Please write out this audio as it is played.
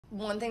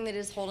one thing that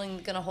is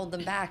going to hold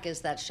them back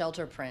is that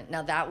shelter print.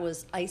 Now, that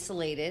was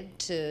isolated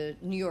to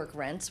New York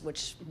rents,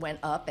 which went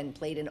up and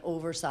played an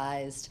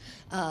oversized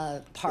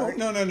part.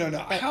 No.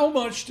 How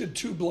much did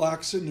 2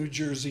 blocks in New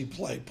Jersey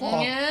play?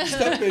 Paul,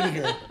 step in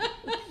here.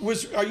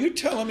 Are you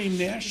telling me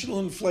national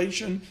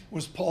inflation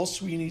was Paul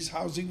Sweeney's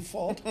housing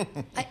fault?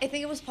 I think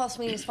it was Paul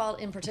Sweeney's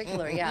fault in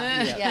particular,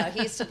 yeah,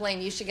 he's to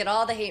blame. You should get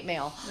all the hate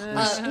mail.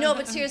 No,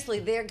 but seriously,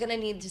 they're going to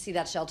need to see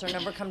that shelter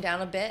number come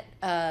down a bit.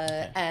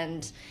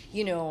 And,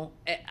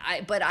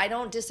 but I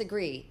don't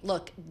disagree.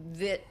 Look,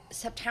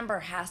 September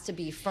has to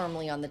be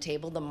firmly on the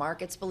table. The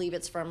markets believe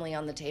it's firmly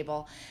on the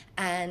table.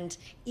 And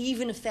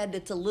even a Fed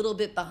that's a little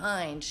bit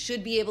behind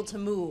should be able to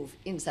move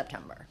in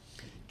September.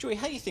 Julia,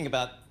 how do you think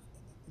about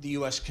the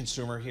U.S.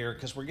 consumer here?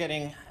 Because we're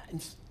getting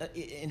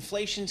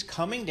inflation's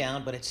coming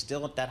down, but it's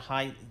still at that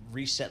high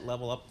reset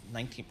level, up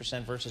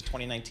 19% versus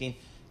 2019.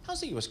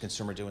 How's the U.S.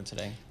 consumer doing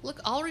today? Look,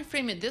 I'll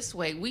reframe it this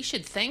way. We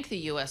should thank the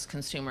U.S.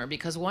 consumer,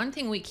 because one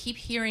thing we keep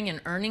hearing in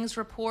earnings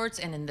reports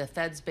and in the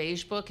Fed's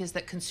beige book is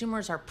that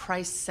consumers are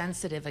price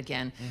sensitive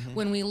again.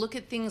 When we look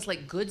at things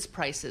like goods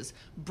prices,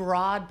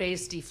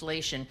 broad-based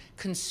deflation,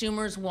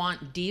 consumers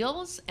want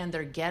deals, and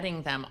they're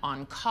getting them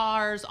on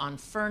cars, on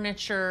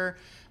furniture,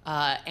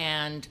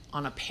 and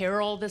on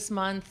apparel this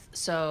month.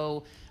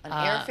 So on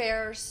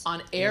airfares.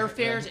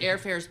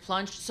 Airfares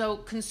plunged. So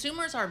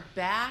consumers are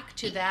back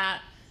to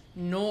that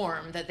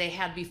norm that they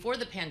had before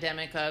the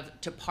pandemic of,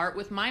 to part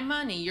with my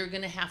money, you're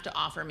going to have to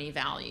offer me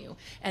value.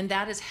 And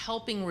that is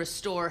helping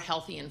restore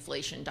healthy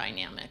inflation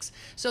dynamics.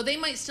 So they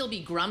might still be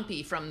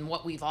grumpy from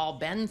what we've all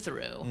been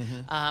through.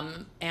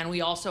 And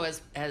we also,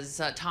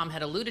 as Tom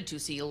had alluded to,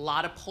 see a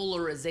lot of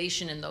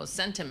polarization in those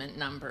sentiment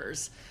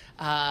numbers.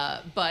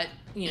 But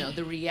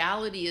the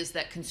reality is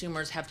that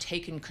consumers have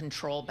taken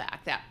control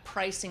back. That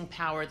pricing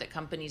power that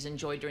companies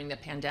enjoyed during the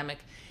pandemic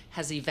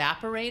has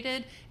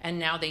evaporated, and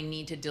now they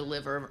need to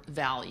deliver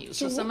value.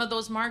 So some of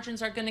those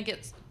margins are going to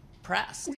get pressed.